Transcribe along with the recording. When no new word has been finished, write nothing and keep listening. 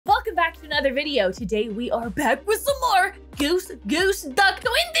another video. Today we are back with some more Goose Goose Duck. So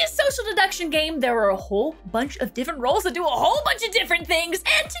in this social deduction game, there are a whole bunch of different roles that do a whole bunch of different things.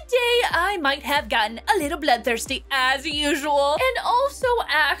 And today I might have gotten a little bloodthirsty as usual, and also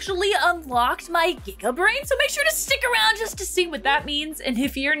actually unlocked my Giga Brain. So make sure to stick around just to see what that means. And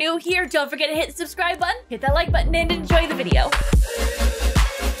if you're new here, don't forget to hit the subscribe button, hit that like button, and enjoy the video.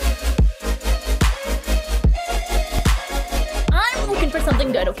 For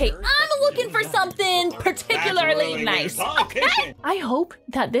something good, okay? I'm looking for something particularly nice. Okay? I hope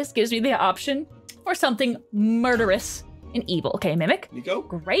that this gives me the option for something murderous and evil. Okay, mimic. Nico?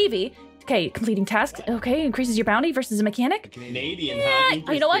 Gravy. Okay, completing tasks. Okay, increases your bounty versus a mechanic. Canadian, yeah.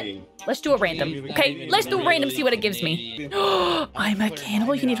 You know what? Let's do a random. Okay, let's do a random, see what it gives me. I'm a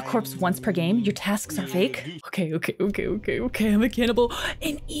cannibal. You need a corpse once per game. Your tasks are fake. Okay. I'm a cannibal.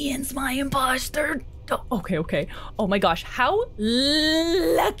 And Ian's my imposter. Oh, okay. Oh my gosh, how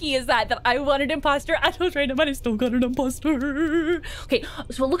lucky is that I wanted imposter? I was random, but I still got an imposter. Okay,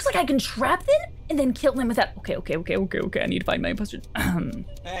 so it looks like I can trap them and then kill them with that. Okay. I need to find my imposter.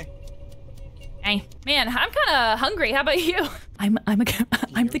 Hey, man, I'm kind of hungry. How about you? I'm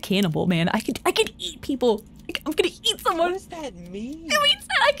the cannibal, man. I could eat people. I'm gonna eat someone. What does that mean? It means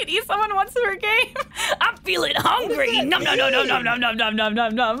that I could eat someone once per game. I'm feeling hungry. Nom.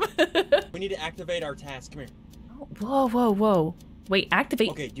 We need to activate our task. Come here. Oh, whoa. Wait, activate.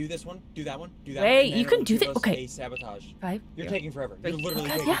 Okay, do this one. Do that one. Do that Wait, one. you can do that. Okay. A sabotage. 5. You're taking forever. You're literally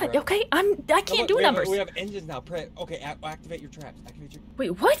okay, taking forever. Okay. I can't do numbers. We have engines now. Okay, activate your traps. Activate your. Wait,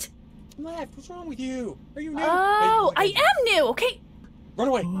 what? Left. What's wrong with you? Are you new? Oh, I am new. Okay. Run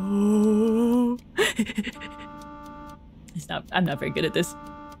away. I'm not very good at this.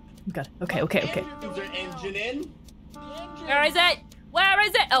 Got it. Okay. Is there engine in? Where is it?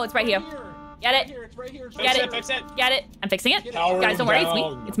 Oh, it's right here. Get it. It's right here. Get it. Get it. I'm fixing it. Guys, don't worry.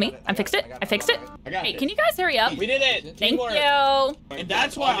 It's me. I fixed it. Hey, can you guys hurry up? We did it. Thank you. And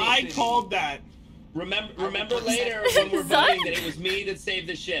that's why I called that. Remember later when we're voting that it was me that saved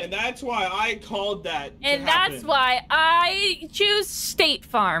the ship. And that's why I called that. And that's why I choose State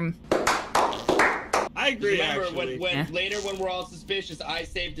Farm. I agree. Remember when later when we're all suspicious, I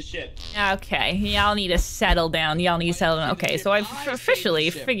saved the ship. Okay, y'all need to settle down. Okay, so I've officially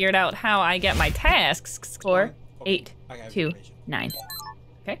figured out how I get my tasks. 4, 8, 2, 9.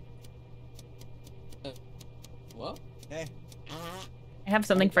 Okay. What? Hey. I have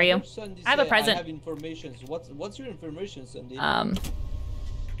something for you. I have a present. I have information. What's your information, Ssundee?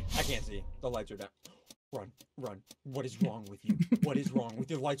 I can't see. The lights are down. Run. What is wrong with you? What is wrong with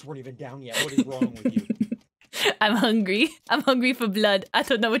your lights weren't even down yet? What is wrong with you? I'm hungry. I'm hungry for blood. I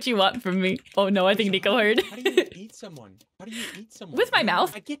don't know what you want from me. Oh no, I think Nico heard. How do you eat someone? With my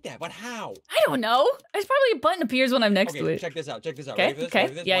mouth. I get that, but how? I don't know. There's probably a button appears when I'm next to it. Check this out.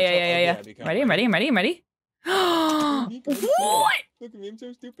 Okay. Yeah. I'm ready. What? Look at me, I'm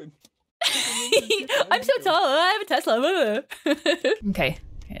so stupid. I'm so tall. I have a Tesla. Okay,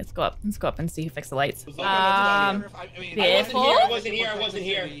 let's go up and see who fixed the lights. Biffle? I wasn't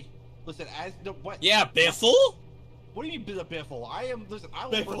here. Listen, what? Yeah, Biffle? What do you mean, Biffle? I will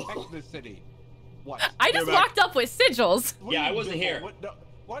protect this city. What? I just walked up with Sigils. Yeah, I wasn't here. No,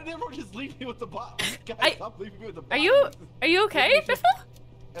 why did everyone just leave me with the bot? Guys, stop leaving me with the bot. Are you okay, Biffle?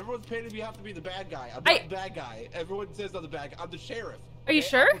 Everyone's painting me have to be the bad guy. I'm not the bad guy. Everyone says I'm the bad guy. I'm the sheriff. Are you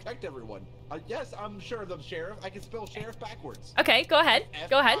sure? I protect everyone. Yes, I'm sure I'm the sheriff. I can spell sheriff backwards. Okay, go ahead.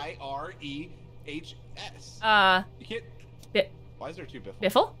 Firehs. You can't. Why is there 2 Biffle?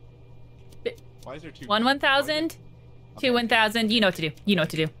 Biffle? Why is there 2? 1 1000, 2 1000. You know what to do.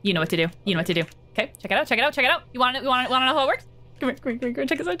 Okay, check it out. You want to know how it works? Come here.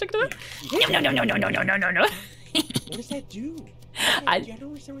 Check this out. No. What does that do? I don't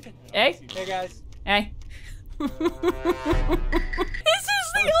understand what that does. Hey guys. Hey. This is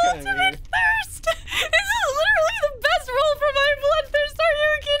the ultimate thirst. This is literally the best role for my bloodthirst. Are you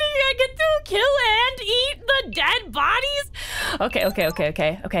kidding me? I get to kill and eat the dead bodies. Okay.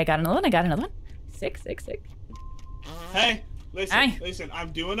 I got another one. 6. Hey, listen.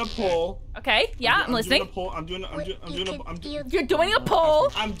 I'm doing a poll. Okay, yeah, I'm listening. You're doing a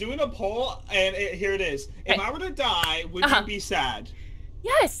poll. I'm doing a poll, and here it is. If I were to die, would you be sad?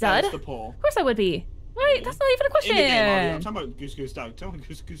 Yes, Sud. That's the poll. Of course I would be. Wait, that's not even a question. In the game, I'm talking about Goose Goose Duck. Tell me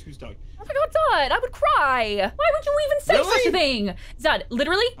Goose Goose Duck. Oh my god, Zod, I would cry. Why would you even say such a thing? Zod,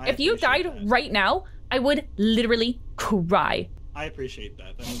 literally, if you died right now, I would literally cry. I appreciate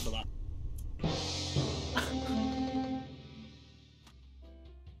that. That means a lot.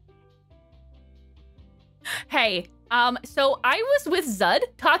 Hey, So I was with Zud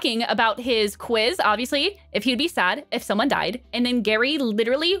talking about his quiz, obviously, if he'd be sad if someone died. And then Gary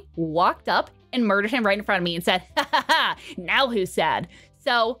literally walked up and murdered him right in front of me and said, ha ha ha, now who's sad?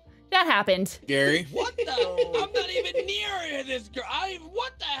 So that happened. Gary? What the? I'm not even near this girl.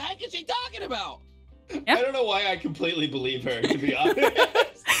 What the heck is she talking about? Yeah. I don't know why I completely believe her, to be honest.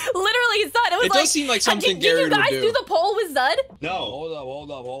 Literally, Zud. It was It does seem like something did Gary you guys would do. the poll with Zud? No.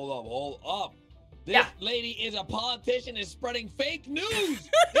 Hold up. This Yeah. lady is a politician and spreading fake news.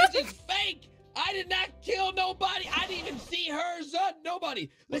 This is fake. I did not kill nobody. I didn't even see her, son.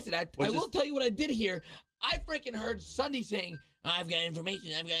 Nobody. Listen, I will tell you what I did here. I freaking heard Ssundee saying, I've got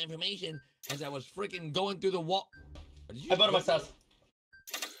information, as I was freaking going through the wall. I voted myself.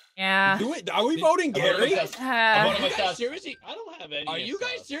 Yeah. Do it. Are we voting Gary? I voted You guys myself. seriously? I don't have any. Are you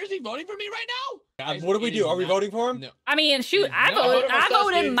guys seriously voting for me right now? What do we do? Are we voting for him? No. I mean, shoot, I No, voted I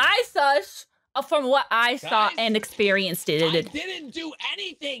voted voted my my sus from what I saw Guys, and experienced I it. didn't do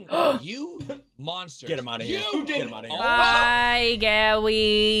anything. You monster. Get him out of here. You Get did. him out of here. Bye,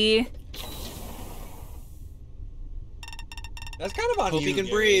 Gary. That's kind of on Hope you. he can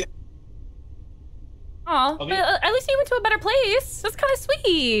Gary. breathe. Oh, Okay. but at least he went to a better place. That's kind of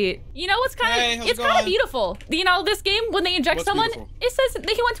sweet. You know, it's kind of Hey, how's it's it kind of going? beautiful. You know, this game when they inject What's someone, beautiful? it says that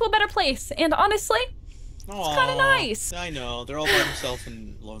he went to a better place. And honestly, It's kinda nice. I know. They're all by themselves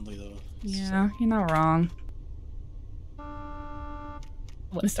and lonely, though. yeah, you're not wrong.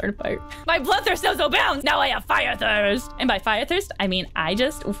 I want to start a fire. My bloodthirst knows no bounds. Now I have fire thirst. And by fire thirst, I mean I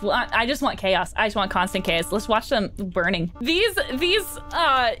just want chaos. I just want constant chaos. Let's watch them burning. These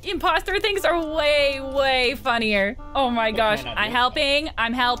imposter things are way funnier. Oh my gosh. man, I I'm do. helping.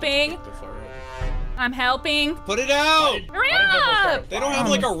 I'm helping. They're far away. I'm helping. Put it out! Hurry Why did Biffle up! start They don't have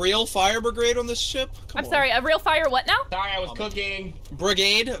like a real fire brigade on this ship? Come I'm on. sorry, a real fire what now? Sorry, I was cooking.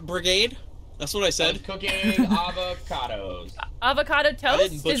 Brigade? That's what I I was said. cooking avocados. Avocado toast?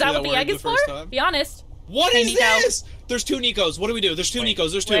 didn't Is butcher that that what the word egg the is for? first time. Be honest. What Hey, is Nico. this? There's two Nikos. What do we do? There's two Wait.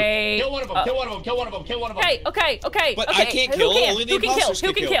 Nikos. There's two. Wait. Kill one of them, kill one of them, kill one of them, kill one of them. Okay. But okay. I can't Who kill, can? only the Who can kill? imposters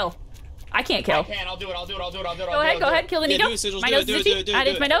Who can can kill? I can't kill. I can, I'll do it. Go ahead, kill the Yeah, Nico. do it, Sigils, My do nose it, do is it, do itchy. it, do it, Add it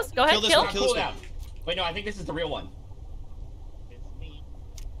do to my it. nose. Go ahead, Kill this kill. one, Cool down. Wait, no, I think this is the real one. It's me.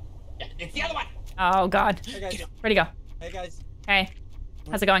 Yeah, it's the other one. Oh God. Hey guys. Where'd he go? Hey guys. Hey.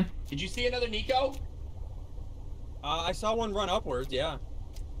 How's it going? Did you see another Nico? I saw one run upwards. Yeah.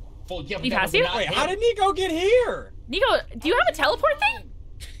 Well, yeah, but He that passed was you? not Wait, him. how did Nico get here? Nico, do you have a teleport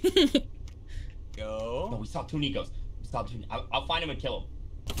thing? No, Go. we saw two Nikos. We saw two. I'll find him and kill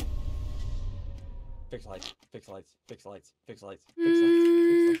him. Fix lights. Fix lights. Fix lights. Fix lights. Fix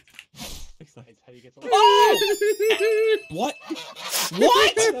Mm. lights. Fix lights. How do you get Oh! What?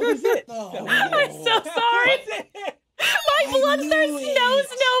 What? That was it. I'm so sorry. My bloodthirst knows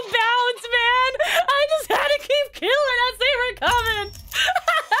no bounds, man. I just had to keep killing as they were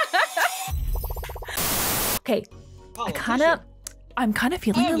coming. Okay, I'm kind of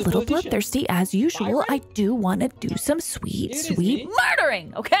feeling Oh, a the little politician. bloodthirsty as usual. I do want to do some sweet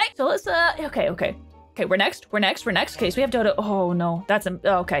murdering. Okay, so let's okay, we're next. Okay, so we have Dodo. Oh no, that's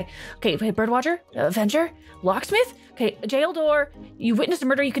okay. Okay, Birdwatcher, Avenger, Locksmith. Okay, jail door. You witnessed a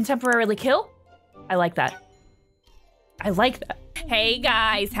murder you can temporarily kill. I like that. Hey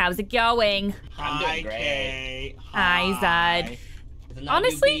guys, how's it going? I'm doing Hi, great. Kate. Hi, Zad.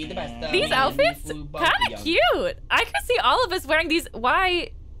 Honestly, these outfits kind of cute. I could see all of us wearing these.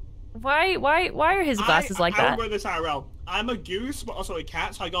 Why are his glasses like I that? remember this IRL. I'm a goose, but also a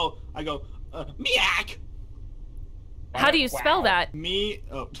cat, so I go, meow. How do you spell that? Me,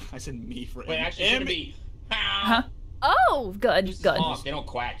 oh, I said me for Wait, actually, it should be. Huh? Oh, good. They don't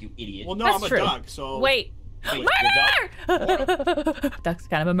quack, you idiot. Well, no, That's I'm a true. duck, so. Wait. Wait, Murder! Duck's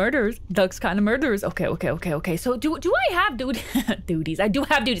kind of murderers. Okay. So do I have duties? I do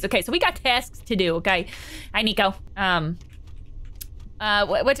have duties. Okay, so we got tasks to do. Okay, hi Nico.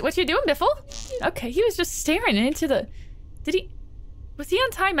 What you doing, Biffle? Okay, he was just staring into the. Was he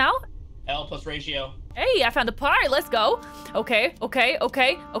on timeout? L plus ratio. Hey, I found a part. Let's go. Okay.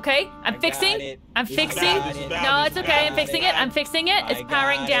 I'm fixing. it. I'm This is fixing. bad, this is bad, No, this it's is okay. bad, I'm fixing this it. is I'm fixing it. It's I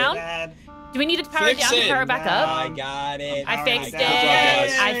powering got down. Bad. Do we need it to power Fix down to it. power back I up? got it. I fixed it.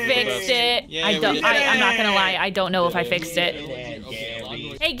 guys. I fixed it. Yeah, I we don't. did I'm not it. gonna lie. I don't know if I fixed it.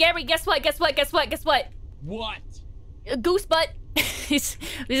 Okay, Hey Gary, guess what? What? Goose butt.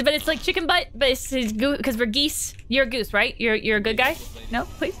 But it's like chicken butt, but it's because we're geese. You're a goose, right? You're a good guy. No,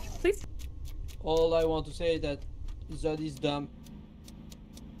 please. All I want to say is that Zod is dumb.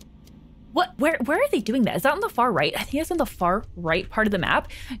 What? Where are they doing that? Is that on the far right? I think that's on the far right part of the map.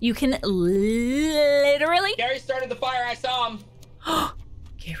 You can literally. Gary started the fire, I saw him.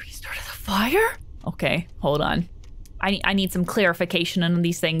 Gary started the fire? Okay, hold on. I need some clarification on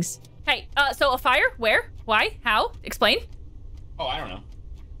these things. Hey, so a fire? Where? Why? How? Explain. Oh, I don't know.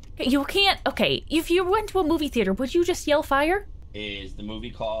 Okay, you can't. Okay, if you went to a movie theater, would you just yell fire? Was the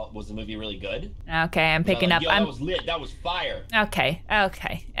movie really good? Okay, I'm picking up. That was lit. That was fire. Okay.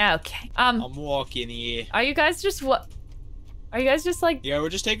 I'm walking here. Are you guys just what? Are you guys just like? Yeah, we're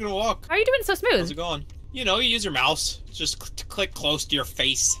just taking a walk. How are you doing so smooth? How's it going? You know, you use your mouse. Just click close to your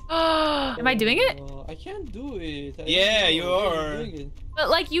face. Am I doing it? I can't do it. Yeah, you are. But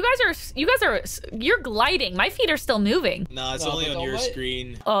like you guys are, you're gliding. My feet are still moving. No, it's No, only but on the your light-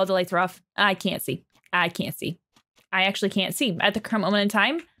 screen. Oh, the lights are off. I can't see. I actually can't see. At the current moment in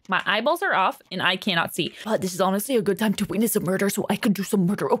time, my eyeballs are off and I cannot see. But this is honestly a good time to witness a murder so I could do some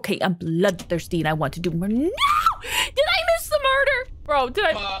murder. Okay, I'm bloodthirsty and I want to do murder. No! Did I miss the murder? Bro, did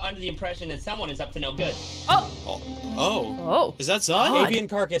I? Under the impression that someone is up to no good. Oh. Is that Zod? Avian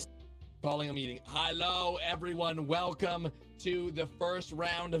carcass. Calling a meeting. Hello, everyone. Welcome to the first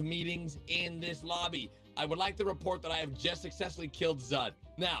round of meetings in this lobby. I would like to report that I have just successfully killed Zud.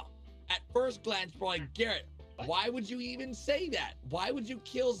 Now, at first glance, you're like, Garrett, why would you even say that? Why would you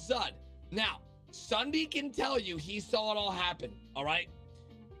kill Zud? Now, Ssundee can tell you he saw it all happen, all right?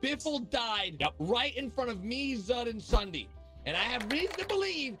 Biffle died right in front of me, Zud, and Ssundee. And I have reason to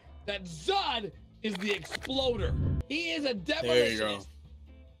believe that Zud is the exploder. He is a demolitionist. There you go.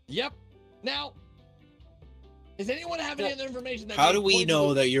 Yep. Now, does anyone have any other information? That How do we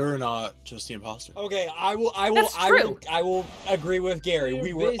know that you're not just the imposter? Okay, I will agree with Gary.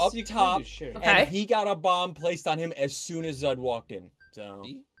 We were up top, Okay. and he got a bomb placed on him as soon as Zud walked in. So,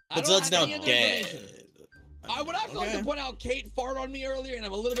 But Zud's now dead. I would also like to point out Kate farted on me earlier, and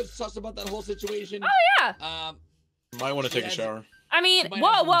I'm a little bit sus about that whole situation. Oh yeah. Might want to take a shower. I mean, She might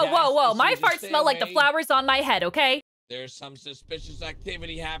have some gas whoa. issues, My just farts stay smell like the away. flowers on my head, okay? There's some suspicious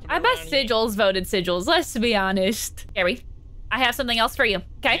activity happening. I bet around here. Sigils voted Sigils, let's be honest. Gary, I have something else for you,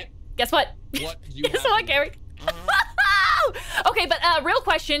 okay? Yeah. Guess what? What do you Guess have what, for me? Gary? Okay, but real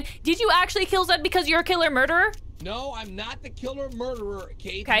question, did you actually kill Zud because you're a killer murderer? No, I'm not the killer murderer,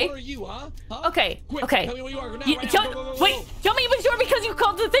 Kate. Okay. What are you, huh? Okay, Quick, okay. tell me what you are. Now, You- right now. tell- Go, go, go, wait, go. tell me you were because you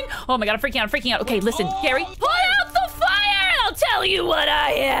called the thing? Oh my god, I'm freaking out. Okay, listen, Gary, pull out the fire and I'll tell you what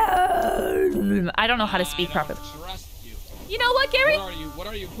I am. I don't know how to speak I properly. don't trust you. You know what, Gary? What are you? What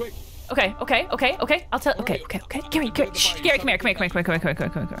are you? Quick. Okay. I'll tell. Okay. Gary, shh, Gary, come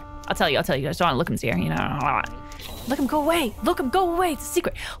here. I'll tell you. I just want to look him here. You know. Look him go away. It's a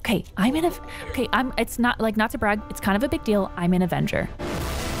secret. Okay. It's not to brag. It's kind of a big deal. I'm an Avenger.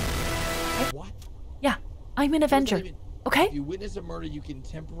 What? Yeah. I'm an Avenger. If Okay. you witness a murder, you can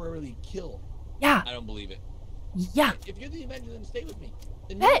temporarily kill. Yeah. I don't believe it. Yeah. If you're the Avenger, then stay with me.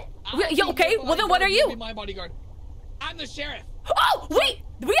 Then Bet. I'll Yeah, be your okay, well then what bodyguard, are you? Be my bodyguard. I'm the sheriff. Oh wait.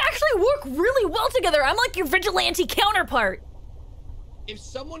 We actually work really well together. I'm like your vigilante counterpart. If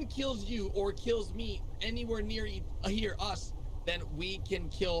someone kills you or kills me anywhere near here, us, then we can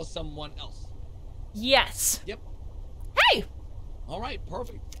kill someone else. Yes. Yep. Hey. All right,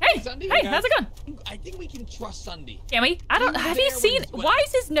 perfect. Hey. Ssundee, Hey. How's it going? I think we can trust Ssundee. Can we? I don't. Have you seen? Why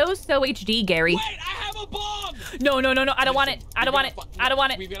is his nose so HD, Gary? Wait, I have a bomb! No. I don't want it. I don't want it.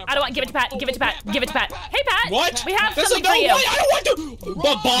 Give it to Pat. Give it to Pat. Hey, Pat. What? We have That's something no, for you. wait, I don't want to.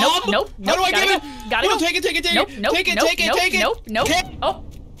 But bomb? Nope. How do I Gotta give go. it? Gotta No, go. take it. Take it. Nope. Okay. Oh.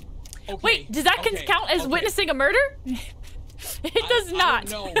 Okay, Wait, does that okay, count as okay. witnessing a murder? It does not.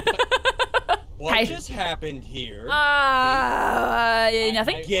 I don't know, what Hey. just happened here?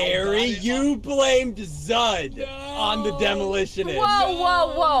 Nothing. Gary, you blamed Zud on the demolitionist.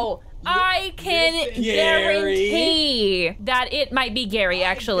 Whoa. I can Listen, guarantee that it might be Gary,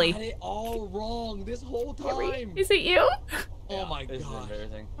 actually. I got it all wrong this whole time. Is it you? Oh my This is god.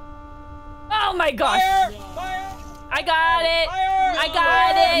 embarrassing. Oh my gosh. Fire! I got it. I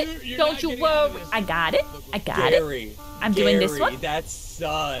got it. You're Don't not you getting out of worry. this. I got it. Gary, I'm doing this one. That's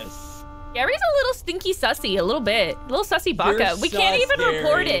sus. Gary's a little stinky sussy, a little bit. A little sussy baka. You're We can't sus, even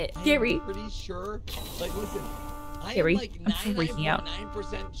report Gary. it. Gary. I'm pretty sure. Like, listen. I Gary, am like I'm freaking out.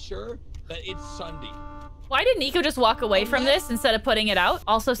 99.9% sure that it's Ssundee. Why did Nico just walk away from this instead of putting it out?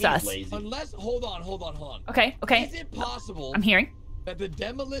 Also sus. Lazy. Unless, hold on. Okay. Is it possible I'm hearing. that the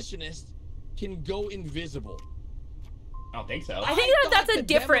demolitionist can go invisible? I don't think so. I think that's thought a the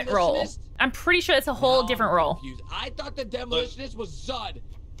different role. demolitionist- I'm pretty sure it's a whole Now different I'm role. confused. I thought the demolitionist was Zud.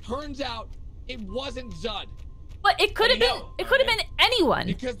 Turns out it wasn't Zud But it could have been. It could have been anyone.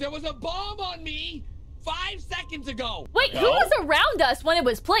 because there was a bomb on me 5 seconds ago. Wait, who was around us when it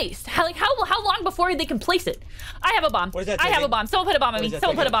was placed? How long before they can place it? I have a bomb. What is that I have a taking? bomb. Someone put a bomb on me. What is that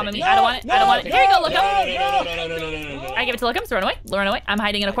Someone put a bomb on me. taking? I don't want it. I don't want it. Here you go, look up. No. I give it to Lookums. Run away. Run away. I'm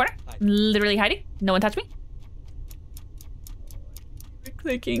hiding in a corner. Hide. Literally hiding. No one touch me.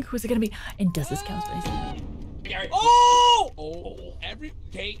 thinking, who's it gonna be? And does this count? Gary. Oh! Oh,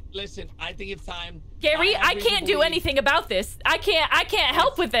 Kate, listen, I think it's time. Gary, I can't do anything about this. I can't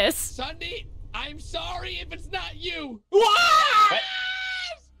help with this. Ssundee, I'm sorry if it's not you. What?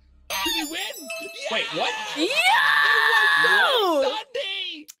 Did we win? Wait, what? Yeah!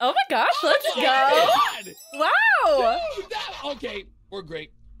 Ssundee! Oh my gosh, let's Oh my go. God. Wow. Dude, okay, we're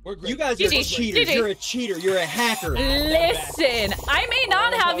great. We're great. You guys are GG. cheaters. GG. You're a cheater. You're a hacker. Listen, I may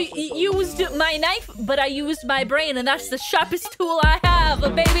not have used my knife, but I used my brain, and that's the sharpest tool I have,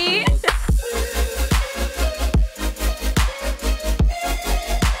 baby.